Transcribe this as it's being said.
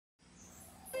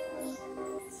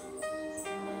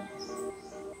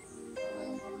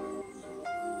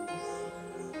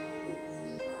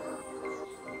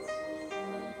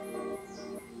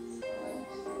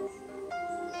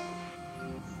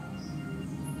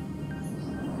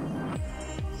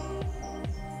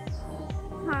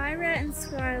Kat and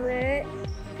Scarlett.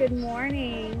 Good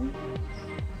morning.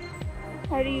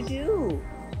 How do you do?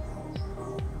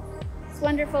 It's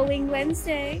wonderful Wing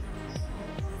Wednesday.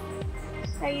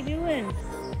 How you doing?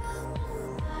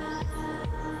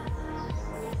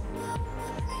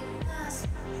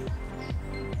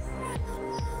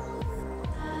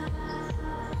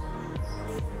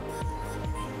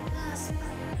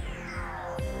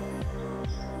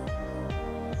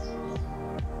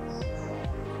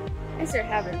 You guys are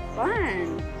having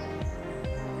fun.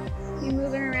 You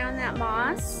moving around that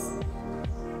moss?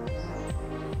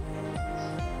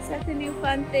 Is that the new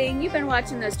fun thing? You've been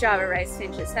watching those Java rice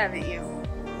finches, haven't you?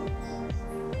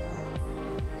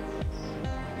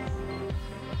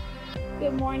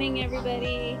 Good morning,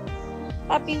 everybody.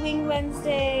 Happy Wing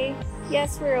Wednesday.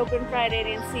 Yes, we're open Friday,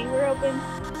 Nancy. We're open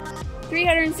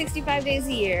 365 days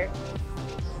a year.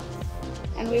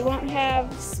 And we won't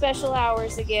have special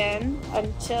hours again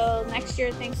until next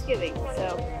year Thanksgiving.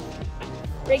 So,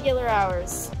 regular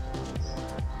hours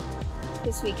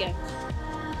this weekend.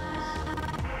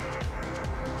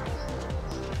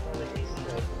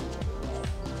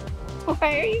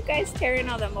 Why are you guys tearing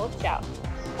all the mulch out?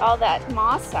 All that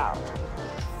moss out?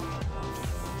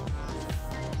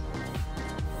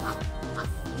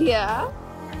 Yeah?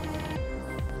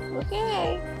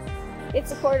 Okay.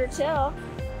 It's a quarter till.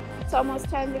 It's almost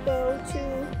time to go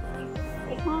to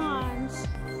the pond.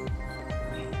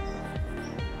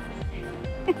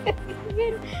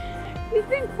 We've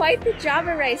been quite the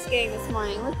Java rice gang this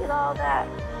morning. Look at all that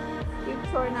you've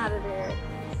torn out of there.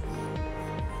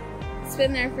 It's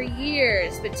been there for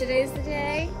years, but today's the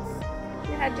day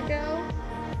you had to go.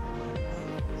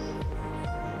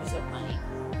 So funny.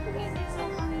 You guys are so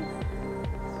funny.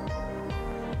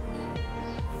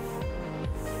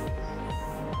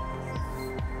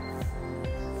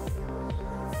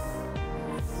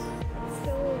 Let's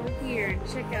go over here and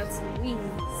check out some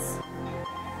wings.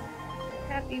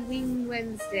 Happy Wing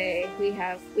Wednesday. We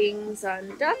have wings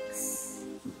on ducks.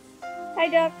 Hi,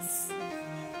 ducks.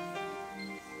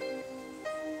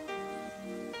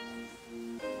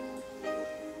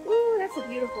 Ooh, that's a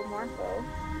beautiful morpho.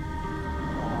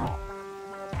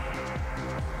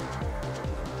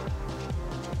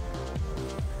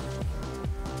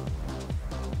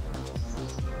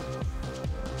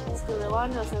 Mr.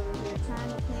 Rolando's over here trying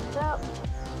to clean it up.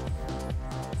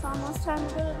 It's almost time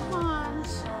to go to the pond.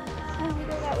 Why don't we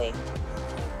go that way?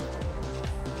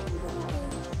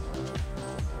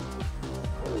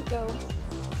 There we go.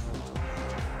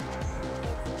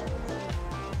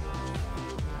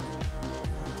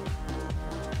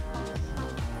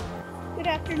 Good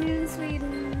afternoon,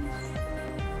 Sweden.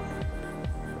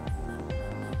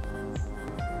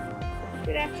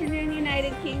 Good afternoon,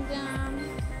 United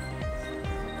Kingdom.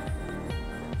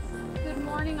 Good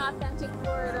morning, authentic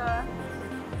Florida.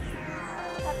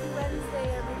 Happy Wednesday,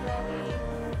 everybody.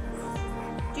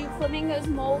 Do flamingos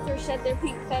molt or shed their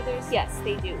pink feathers? Yes,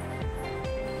 they do.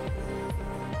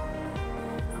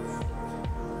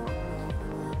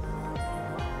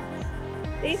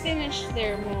 They finished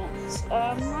their molt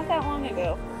not that long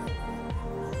ago.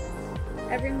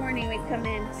 Every morning we'd come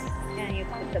in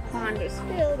and the pond was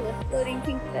filled with floating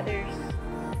pink feathers.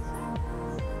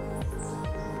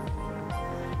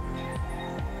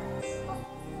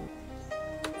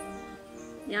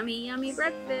 Yummy, yummy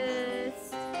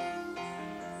breakfast.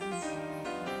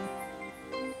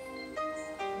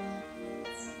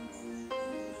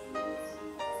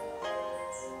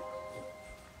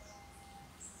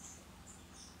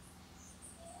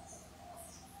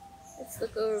 Let's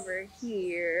look over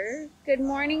here. Good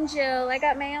morning, Jill. I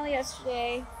got mail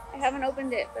yesterday. I haven't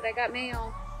opened it, but I got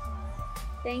mail.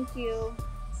 Thank you.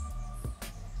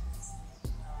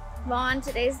 Vaughn,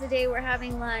 today's the day we're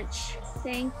having lunch.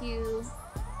 Thank you.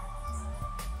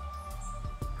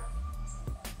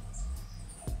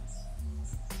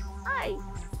 Hi.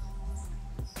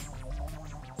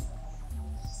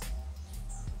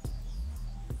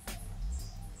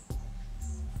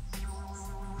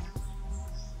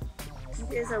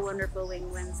 It is a wonderful Wing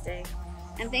Wednesday.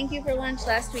 And thank you for lunch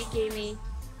last week, Amy.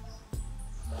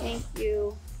 Thank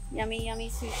you. Yummy, yummy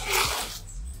sushi.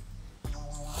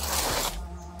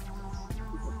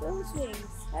 Look at those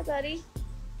wings. Hi, buddy.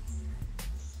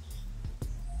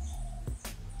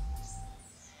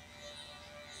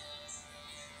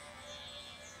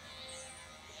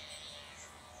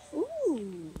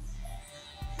 Ooh.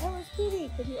 That was pretty.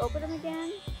 Could you open them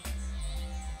again?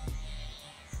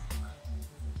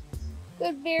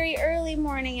 Good, very early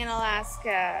morning in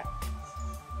Alaska.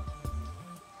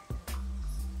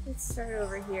 Let's start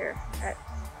over here at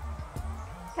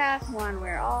path 1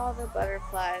 where all the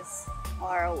butterflies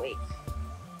are awake.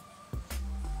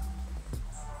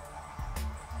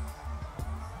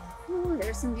 Ooh,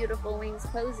 there's some beautiful wings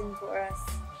posing for us.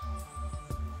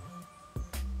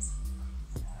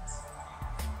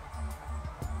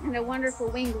 And a wonderful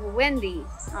winged Wendy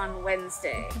on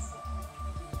Wednesday.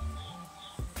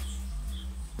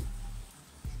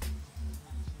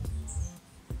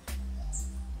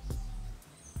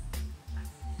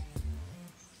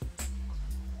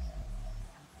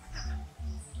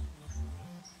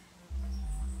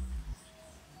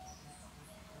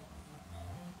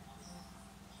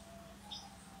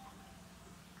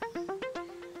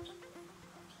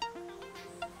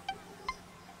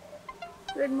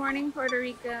 Good morning, Puerto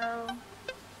Rico.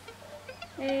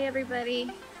 Hey,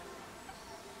 everybody.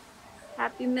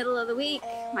 Happy middle of the week.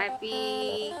 Might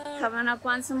be coming up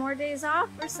on some more days off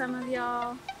for some of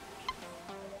y'all.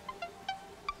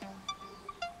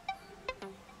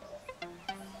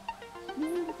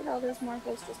 Look at all those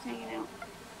morphos just hanging out.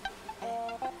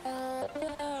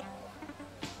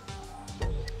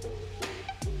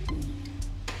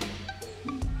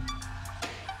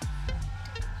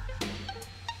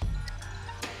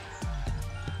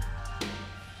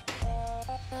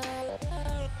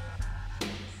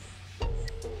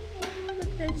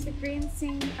 There's the green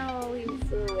singing. Oh, he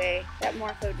flew away. That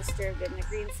morpho disturbed him. The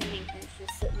green singing finch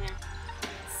just sitting there,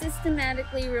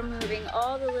 systematically removing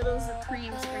all the little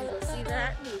supreme sprinkles. See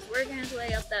that? He's working his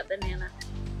way up that banana,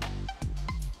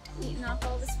 eating off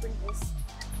all the sprinkles.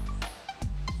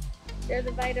 They're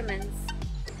the vitamins,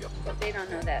 but they don't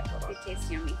know that. They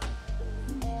taste yummy.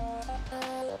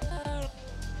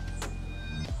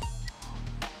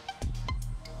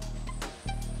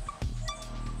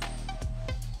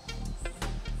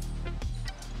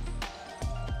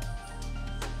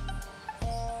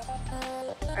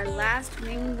 Our last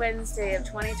Wing Wednesday of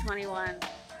 2021.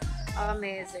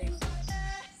 Amazing.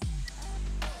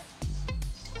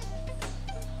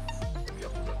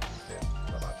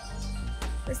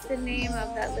 What's the name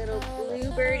of that little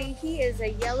blue birdie? He is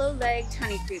a yellow-legged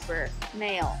honey creeper,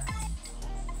 male.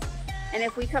 And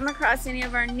if we come across any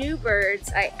of our new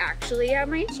birds, I actually have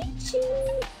my cheat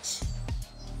sheet.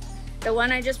 The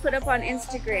one I just put up on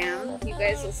Instagram, you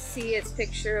guys will see its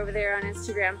picture over there on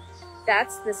Instagram.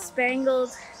 That's the spangled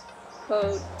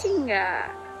cotinga,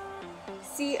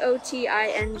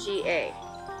 C-O-T-I-N-G-A.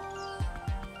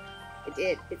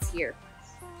 It's here.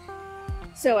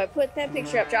 So I put that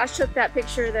picture up. Josh took that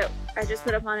picture that I just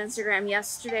put up on Instagram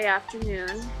yesterday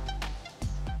afternoon,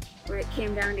 where it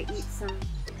came down to eat some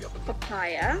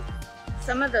papaya.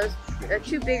 Some of those, the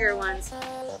two bigger ones,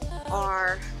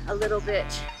 are a little bit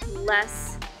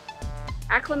less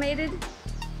acclimated,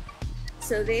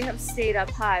 so they have stayed up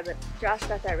high, but Josh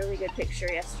got that really good picture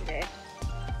yesterday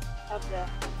of the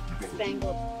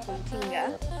spangled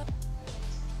cotinga.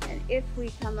 And if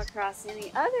we come across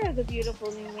any other of the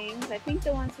beautiful new wings, I think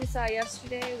the ones we saw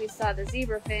yesterday, we saw the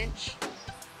zebra finch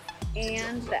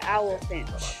and the owl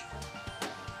finch.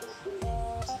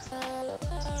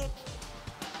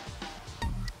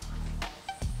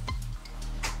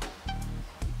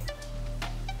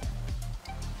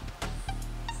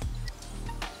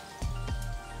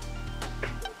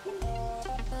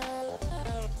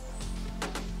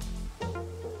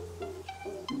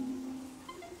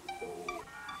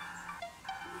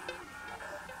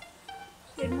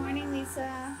 Good morning,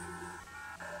 Lisa.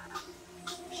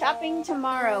 Shopping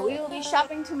tomorrow. We will be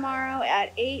shopping tomorrow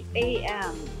at 8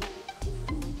 a.m.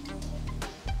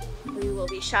 We will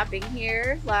be shopping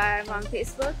here live on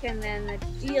Facebook, and then the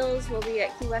deals will be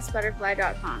at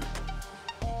keywestbutterfly.com.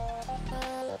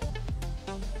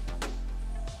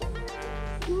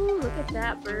 Ooh, look at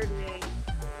that bird wing.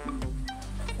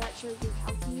 That shows you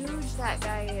how huge that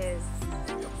guy is.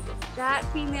 That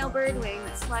female bird wing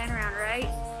that's flying around right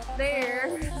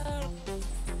there,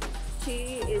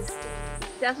 she is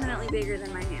definitely bigger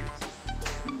than my hand.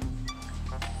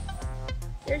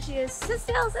 There she is. Sit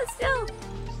still, sit still.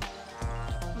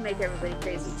 I'll make everybody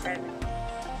crazy trying to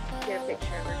get a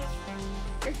picture of her.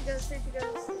 There she goes, there she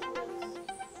goes.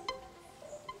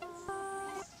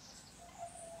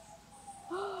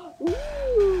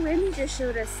 Ooh, Wendy just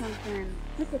showed us something.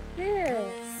 Look at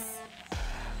this.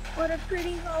 What a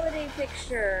pretty holiday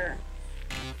picture.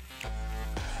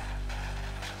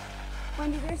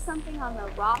 Wendy, there's something on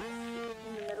the rock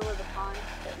in the middle of the pond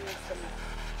that needs to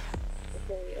be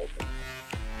very open.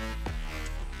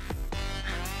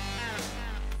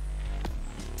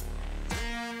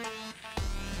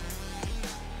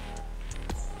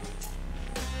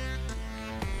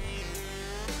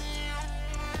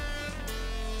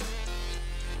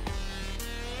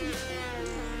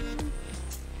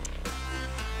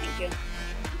 Thank you.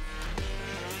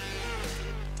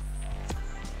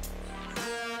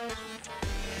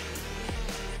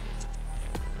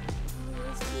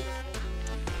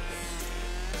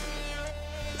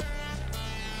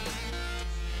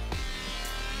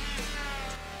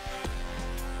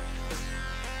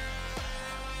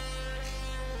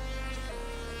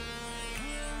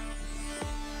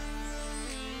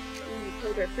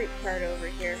 to a fruit cart over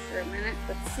here for a minute.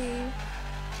 Let's see.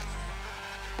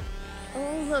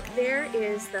 Oh, look, there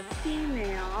is the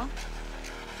female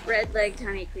red-legged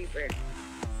honey creeper.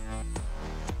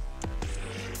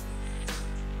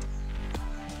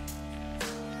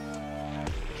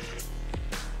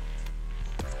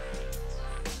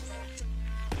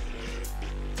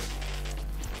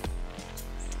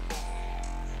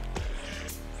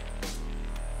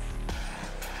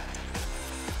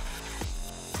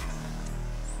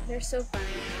 They're so funny.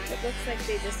 It looks like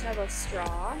they just have a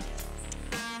straw,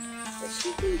 but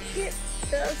she can get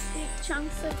those big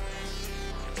chunks of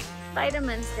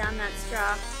vitamins down that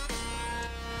straw.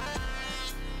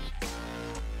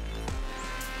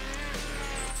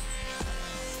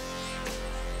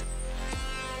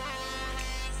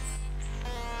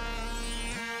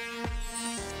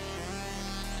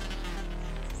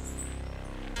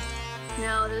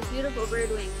 No, those beautiful bird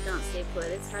wings don't stay put.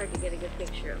 It's hard to get a good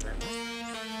picture of them.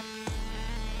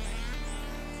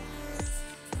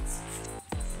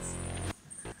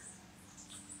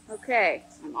 Okay,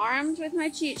 I'm armed with my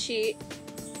cheat sheet,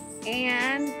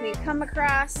 and we come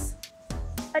across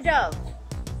a dove.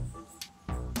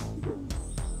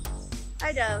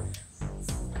 Hi, dove.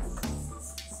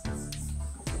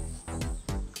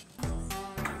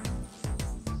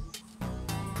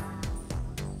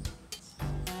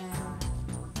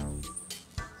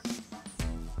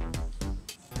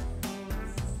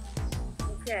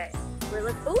 Okay, we're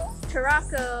looking. Ooh,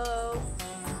 Tarako.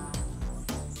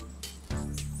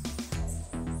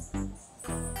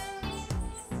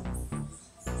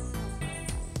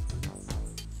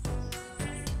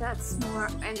 That's more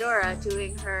Andorra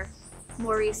doing her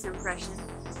Maurice impression.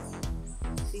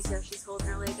 See how she's holding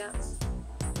her leg up?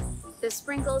 The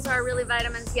sprinkles are really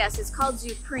vitamins. Yes, it's called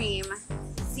Zupreme.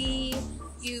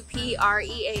 Z-U-P-R-E-A-M.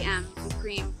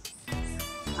 Zupreme.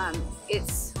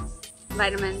 It's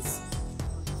vitamins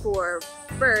for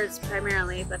birds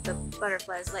primarily, but the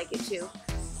butterflies like it too.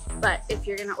 But if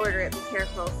you're gonna order it, be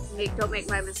careful. Don't make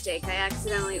my mistake. I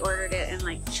accidentally ordered it in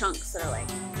like chunks that are like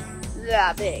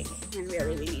that big, and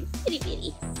really we need itty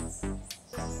bitty.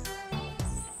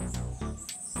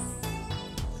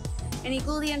 Any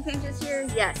Gouldian finches here?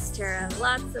 Yes, Tara.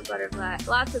 Lots of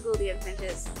lots of Gouldian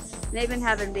finches. They've been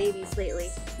having babies lately,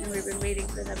 and we've been waiting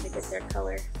for them to get their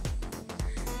color.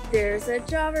 There's a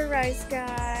Java rice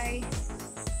guy.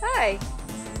 Hi.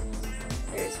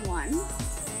 There's one.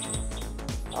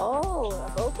 Oh, a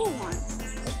vocal one.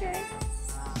 Okay.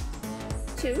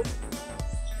 Two.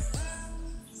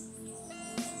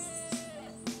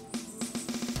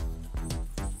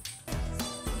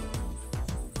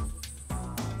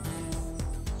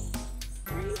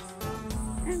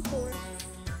 And four.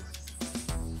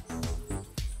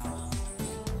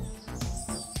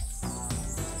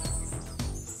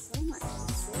 So much to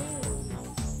say.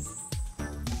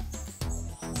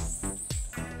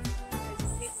 There's a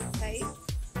paper kite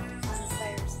on a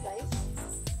fire slice.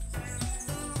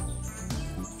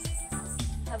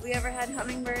 Have we ever had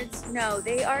hummingbirds? No,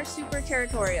 they are super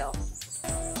territorial.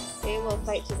 They will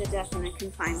fight to the death in a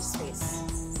confined space.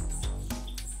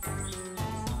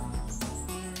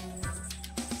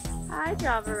 Hi,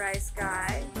 Java rice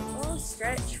guy. Oh,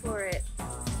 stretch for it.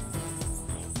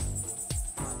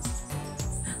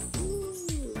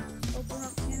 Ooh, open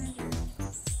up tanager.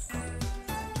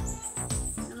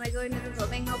 Am I going to the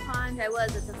flamingo pond? I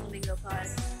was at the flamingo pond.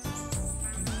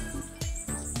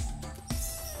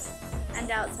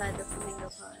 And outside the flamingo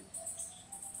pond.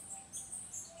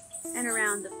 And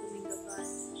around the flamingo pond.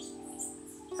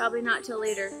 Probably not till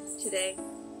later today.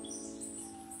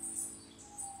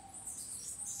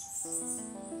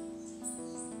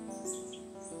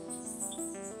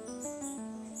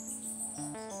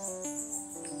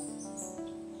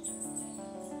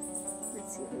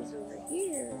 Let's see who's over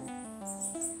here.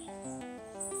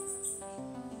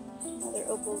 Another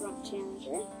opal rump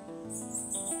tanager.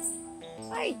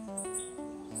 Hi.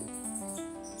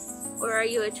 Or are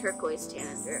you a turquoise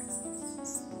tanager?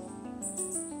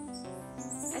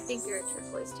 I think you're a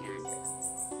turquoise tanager.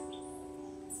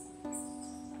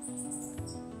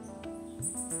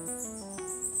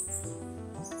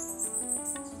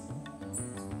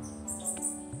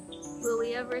 Will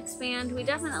we ever expand? We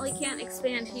definitely can't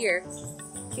expand here.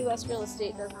 Key West real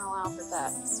estate doesn't allow for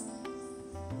that.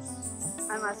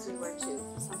 Unless we were to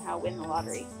somehow win the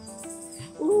lottery.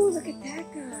 Ooh, look at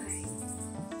that guy.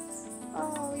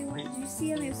 Oh, did you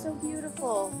see him? He was so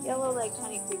beautiful. Yellow-legged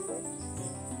honey creeper.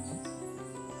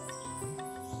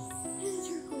 And a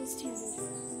turquoise tanager.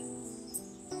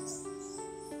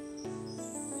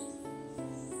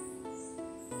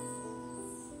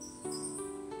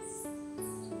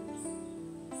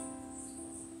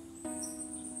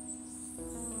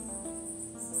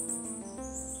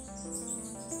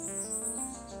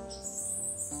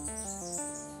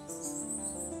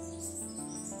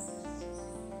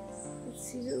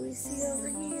 see who we see over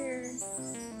here.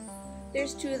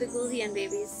 There's two of the Gouldian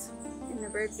babies in the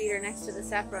bird feeder next to the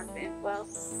saffron fin. Well,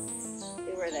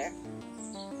 they were there.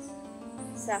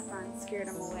 Saffron scared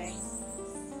them away.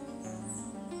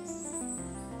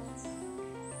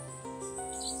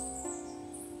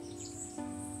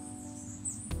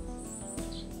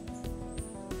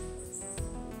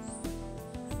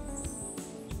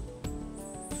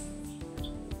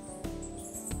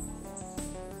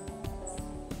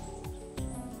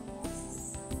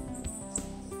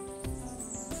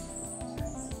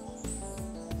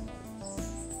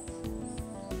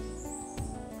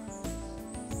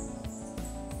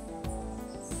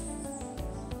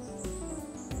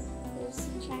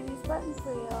 Chinese button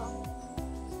creel.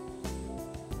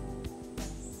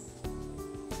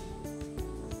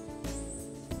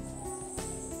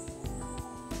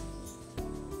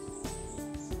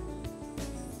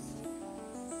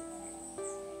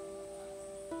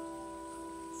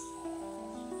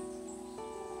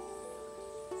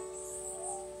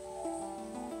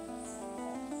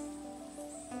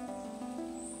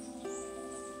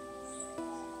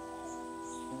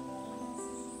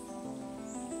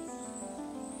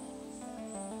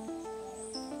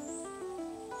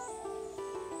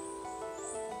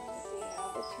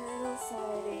 Turtle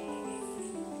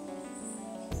sighting.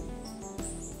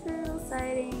 Turtle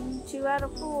sighting. 2 out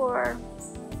of 4.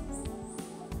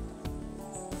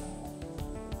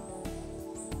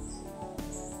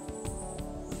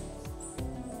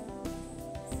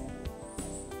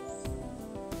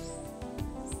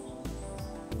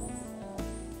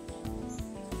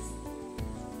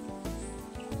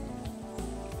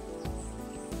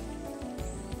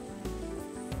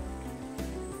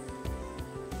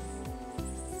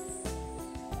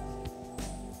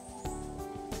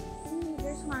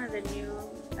 One of the new,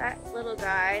 that little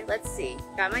guy, let's see,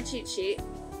 got my cheat sheet.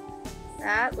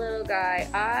 That little guy,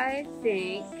 I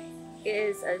think,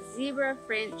 is a zebra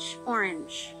French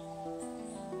orange.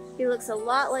 He looks a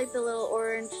lot like the little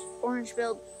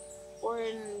orange-billed,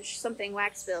 orange something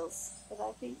wax bills, but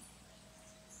I think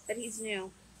that he's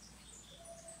new.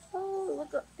 Oh,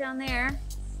 look up down there.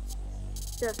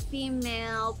 The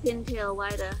female pintail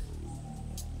whydah.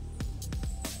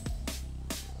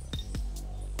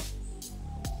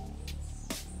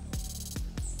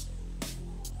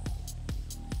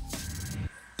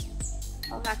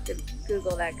 I'll have to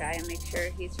Google that guy and make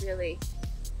sure he's really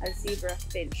a zebra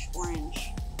finch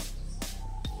orange.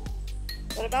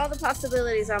 But of all the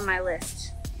possibilities on my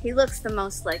list, he looks the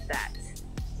most like that.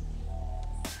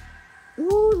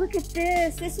 Ooh, look at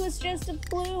this. This was just a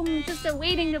bloom, just a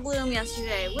waiting to bloom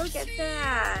yesterday. Look at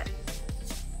that.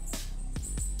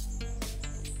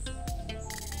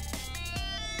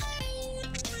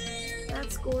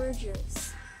 That's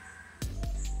gorgeous.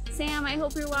 Sam, I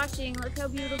hope you're watching. Look how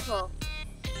beautiful.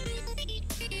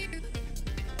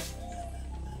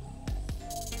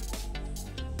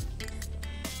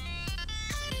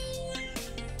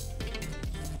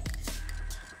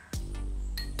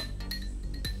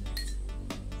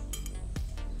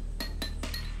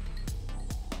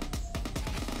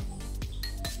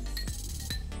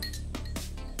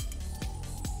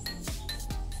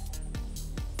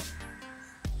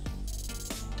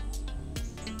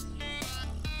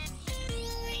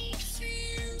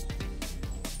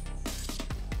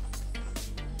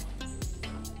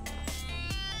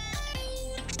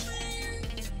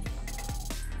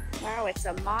 Wow, it's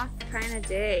a moth kind of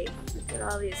day. Look at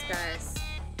all these guys.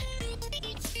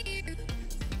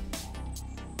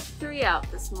 3 out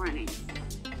this morning.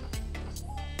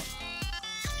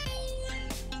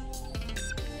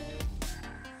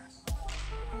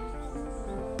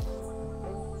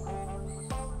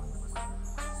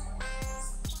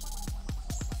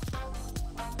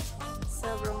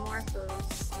 Several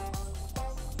morphos.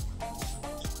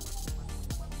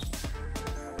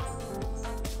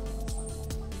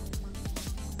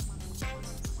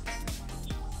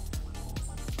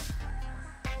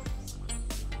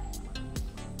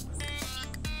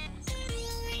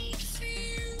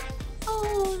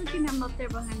 Look at him up there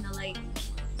behind the light.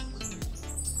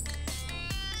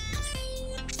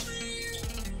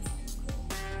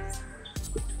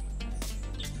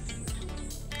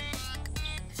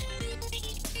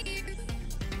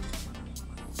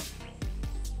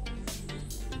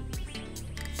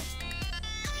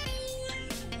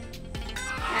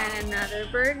 And another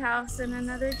birdhouse and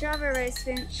another Java rice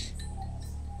finch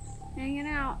hanging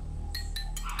out.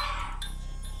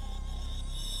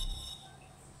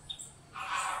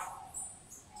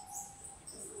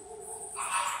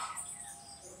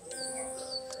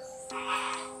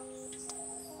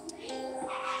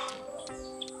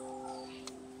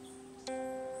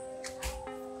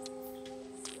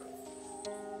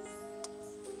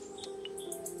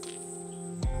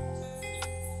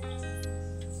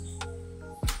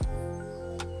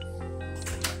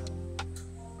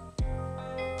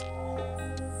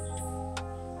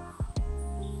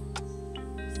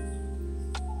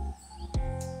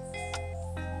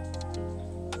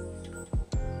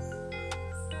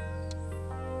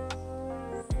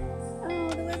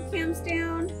 webcam's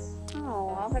down?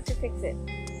 Oh, I'll have to fix it.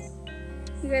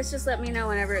 You guys just let me know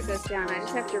whenever it goes down. I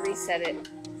just have to reset it.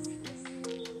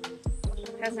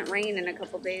 It hasn't rained in a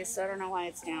couple days, so I don't know why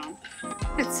it's down.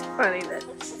 It's funny that.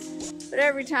 But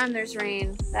every time there's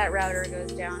rain, that router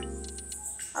goes down.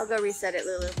 I'll go reset it,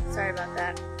 Lulu. Sorry about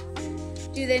that.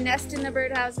 Do they nest in the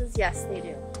birdhouses? Yes, they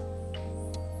do.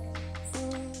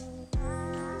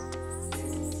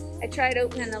 I tried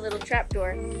opening the little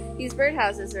trapdoor. These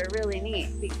birdhouses are really neat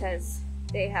because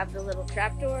they have the little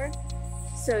trapdoor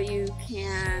so you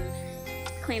can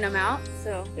clean them out.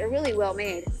 So they're really well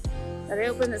made. But I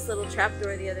opened this little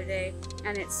trapdoor the other day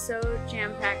and it's so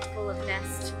jam-packed full of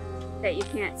nest that you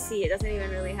can't see. It doesn't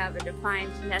even really have a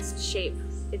defined nest shape.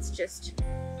 It's just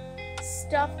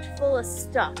stuffed full of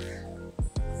stuff.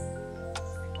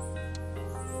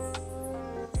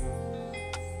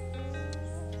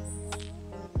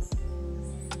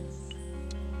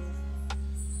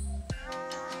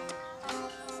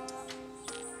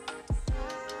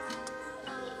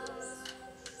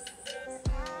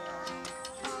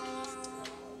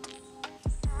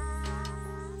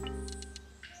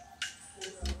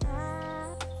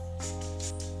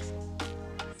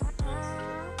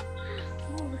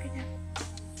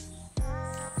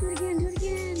 Do it again, do it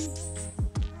again.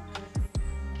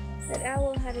 That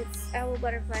owl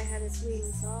butterfly had its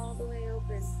wings all the way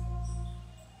open.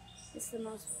 It's the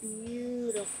most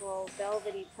beautiful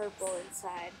velvety purple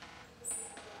inside.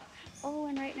 Oh,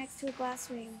 and right next to a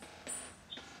glasswing.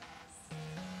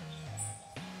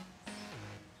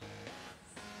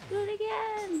 Do it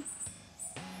again.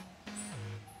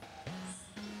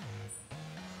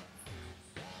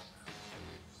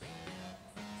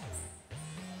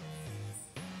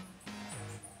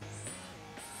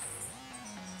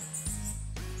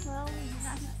 Well,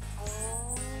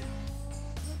 oh,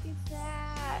 look at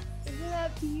that. Isn't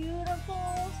that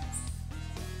beautiful?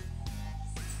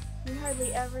 You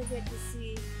hardly ever get to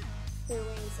see their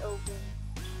wings open.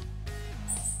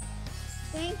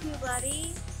 Thank you,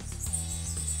 buddy.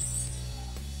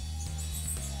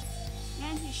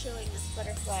 And he's showing us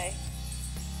butterfly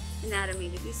anatomy.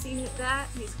 Did you see that?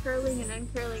 He's curling and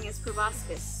uncurling his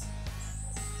proboscis.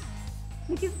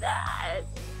 Look at that.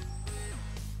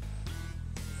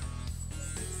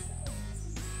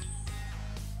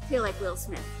 I feel like Will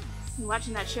Smith. You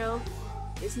watching that show?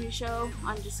 His new show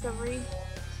on Discovery?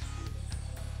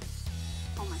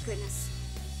 Oh my goodness.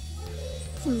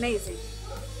 It's amazing.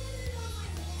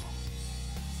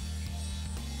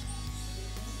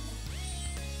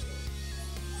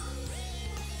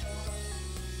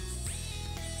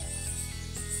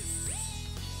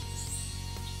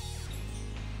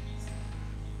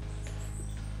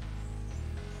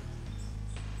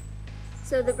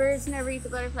 So the birds never eat the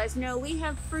butterflies. No, we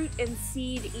have fruit and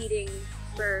seed eating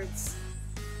birds.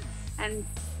 And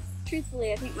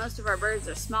truthfully, I think most of our birds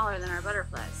are smaller than our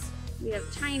butterflies. We have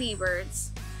tiny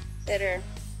birds that are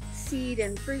seed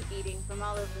and fruit eating from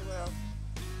all over the world.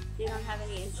 They don't have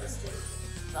any interest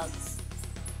in bugs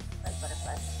like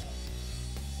butterflies.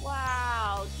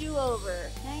 Wow, do-over.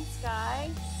 Thanks,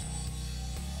 Guy.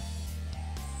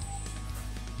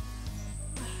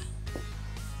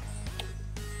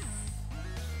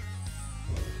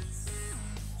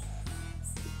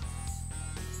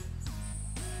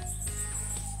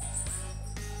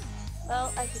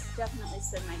 Well, I could definitely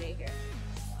spend my day here,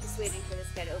 just waiting for this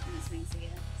guy to open his wings again.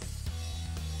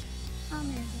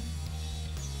 Amazing.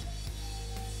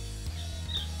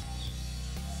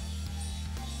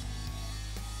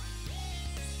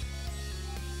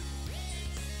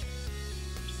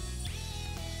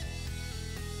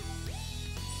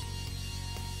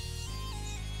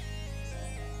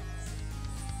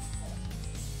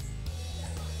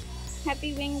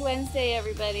 Happy Winged Wednesday,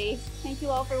 everybody. Thank you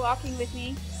all for walking with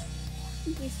me. I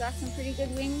think we saw some pretty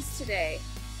good wings today.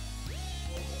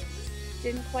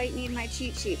 Didn't quite need my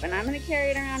cheat sheet, but I'm going to carry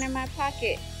it around in my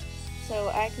pocket so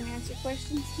I can answer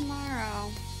questions tomorrow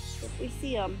if we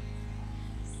see them.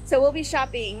 So we'll be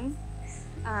shopping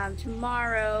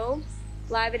tomorrow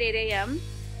live at 8 a.m.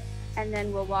 and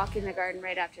then we'll walk in the garden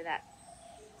right after that.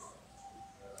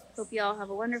 Hope you all have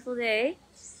a wonderful day.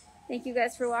 Thank you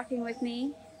guys for walking with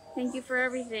me. Thank you for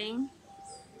everything.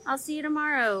 I'll see you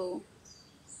tomorrow.